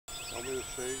Tell me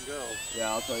to say go.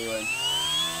 Yeah, I'll tell you when.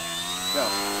 Go.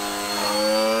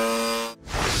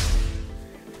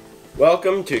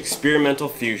 Welcome to Experimental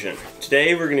Fusion.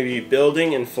 Today we're going to be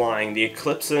building and flying the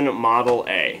Eclipson Model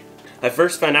A. I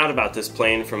first found out about this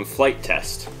plane from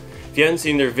FliteTest. If you haven't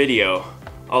seen their video,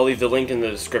 I'll leave the link in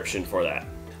the description for that.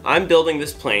 I'm building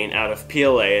this plane out of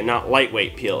PLA and not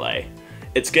lightweight PLA.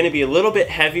 It's going to be a little bit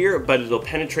heavier, but it'll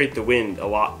penetrate the wind a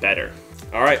lot better.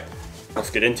 Alright,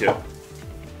 let's get into it.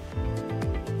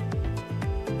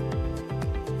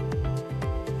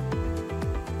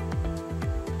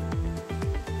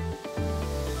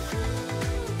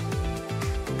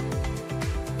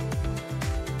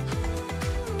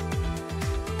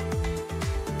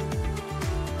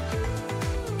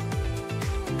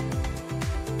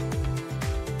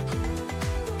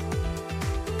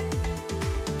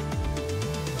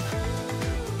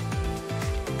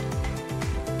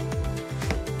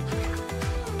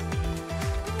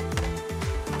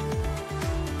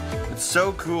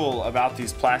 So cool about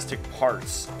these plastic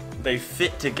parts. They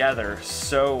fit together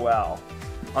so well.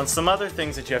 On some other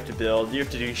things that you have to build, you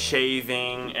have to do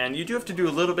shaving, and you do have to do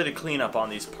a little bit of cleanup on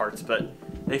these parts, but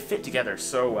they fit together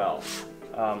so well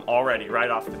already, right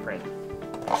off the print.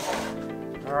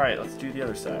 Alright, let's do the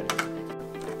other side.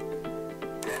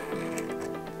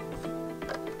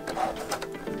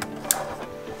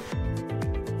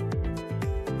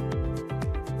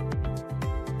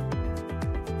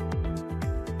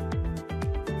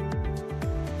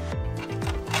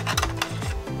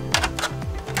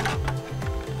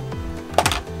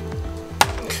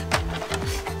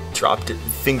 Dropped it,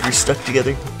 fingers stuck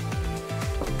together.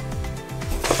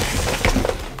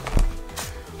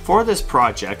 For this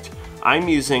project, I'm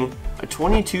using a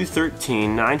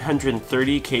 2213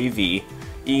 930 kV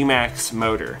Emax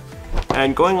motor.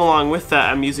 And going along with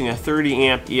that, I'm using a 30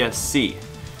 amp ESC.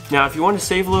 Now, if you want to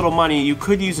save a little money, you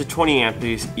could use a 20 amp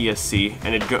ESC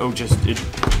and it'd go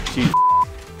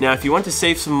Now, if you want to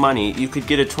save some money, you could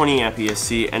get a 20 amp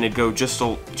ESC and it'd go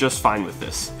just fine with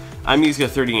this. I'm using a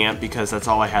 30 amp because that's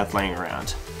all I had laying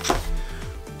around.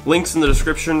 Links in the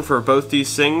description for both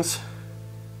these things.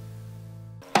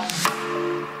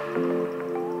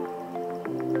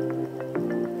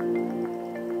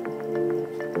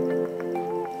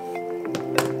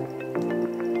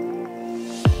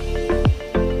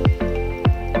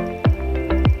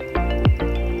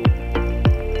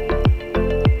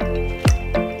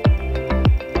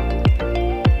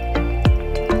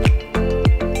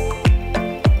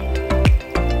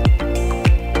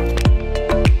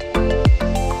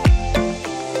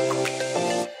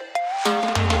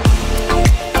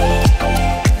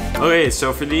 Okay,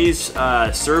 so for these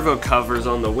servo covers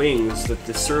on the wings that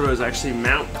the servos actually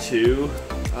mount to,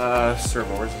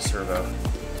 servo, where's the servo?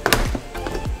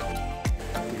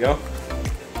 There you go.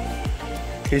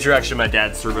 These are actually my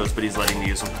dad's servos, but he's letting me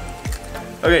use them.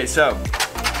 Okay, so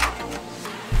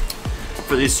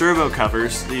for these servo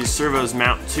covers, these servos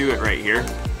mount to it right here,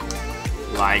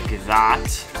 like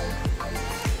that.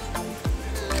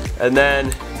 And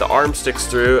then the arm sticks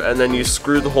through, and then you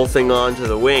screw the whole thing onto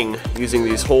the wing using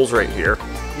these holes right here.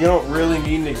 You don't really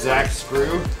need an exact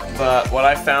screw, but what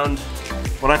I found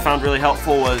really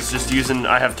helpful was just using,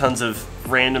 I have tons of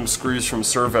random screws from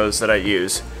servos that I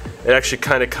use. It actually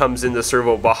kind of comes in the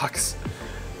servo box,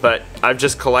 but I've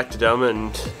just collected them,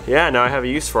 and yeah, now I have a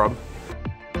use for them.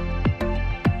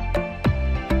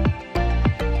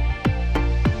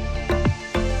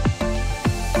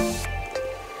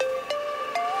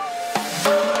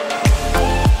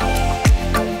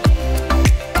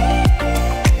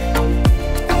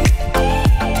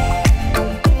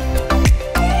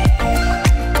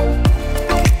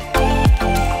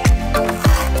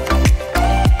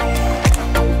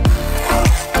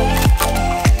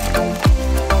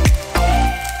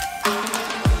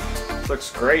 Looks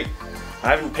great. I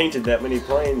haven't painted that many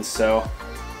planes, so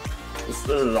this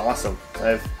is awesome.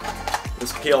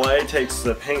 This PLA takes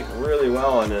the paint really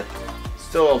well, and it's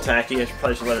still a little tacky. I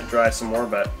probably should let it dry some more,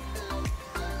 but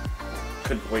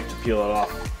couldn't wait to peel it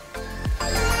off.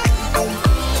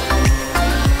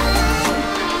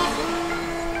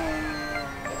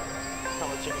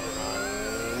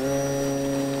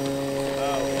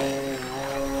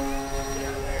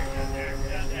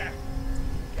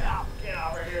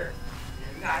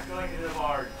 Not going into the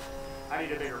barge. I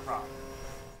need a bigger prop.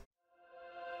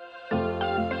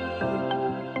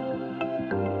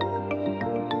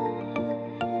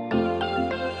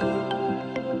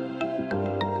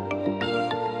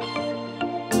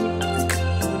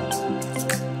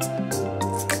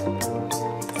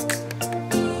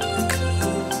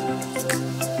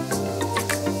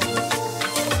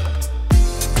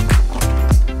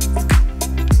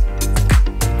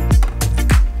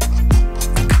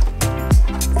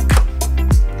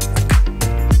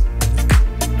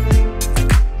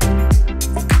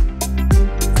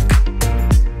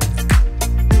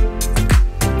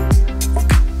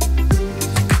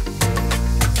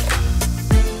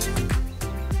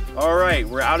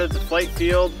 Alright, we're out of the flight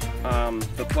field.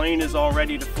 The plane is all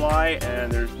ready to fly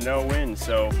and there's no wind,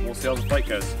 so we'll see how the flight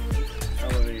goes.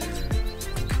 Elevator,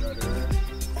 rudder,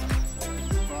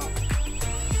 prop.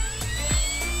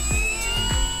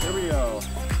 Here we go.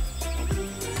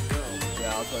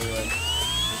 Yeah, I'll tell you when.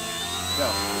 Go.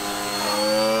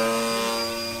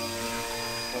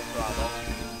 Full throttle.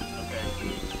 Okay.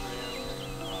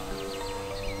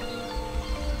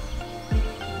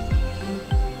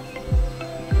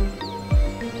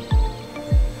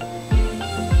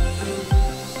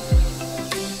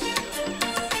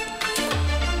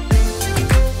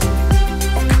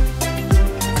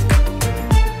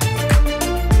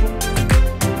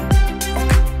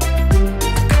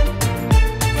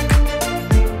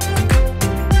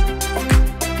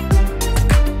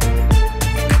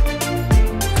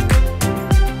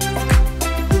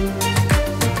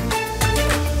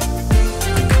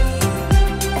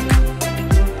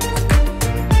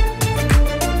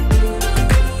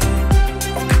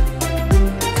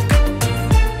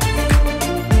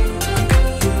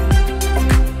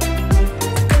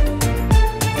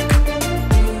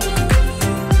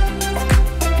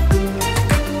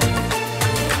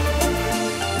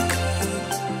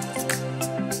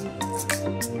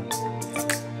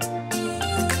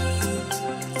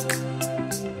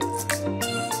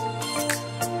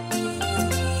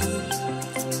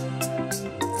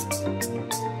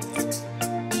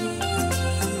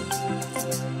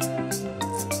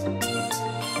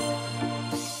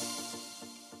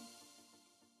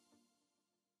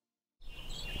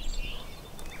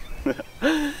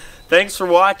 Thanks for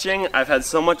watching. I've had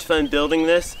so much fun building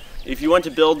this. If you want to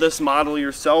build this model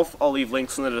yourself, I'll leave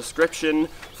links in the description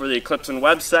for the Eclipson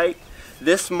website.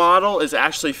 This model is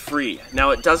actually free. Now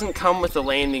it doesn't come with the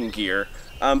landing gear,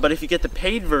 but if you get the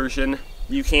paid version,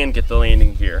 you can get the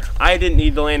landing gear. I didn't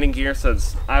need the landing gear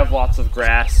since I have lots of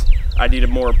grass. I needed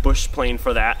more bush plane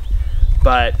for that.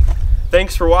 But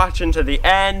thanks for watching to the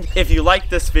end. If you like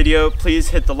this video, please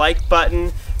hit the like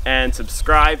button and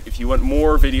subscribe if you want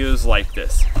more videos like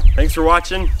this. Thanks for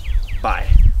watching. Bye.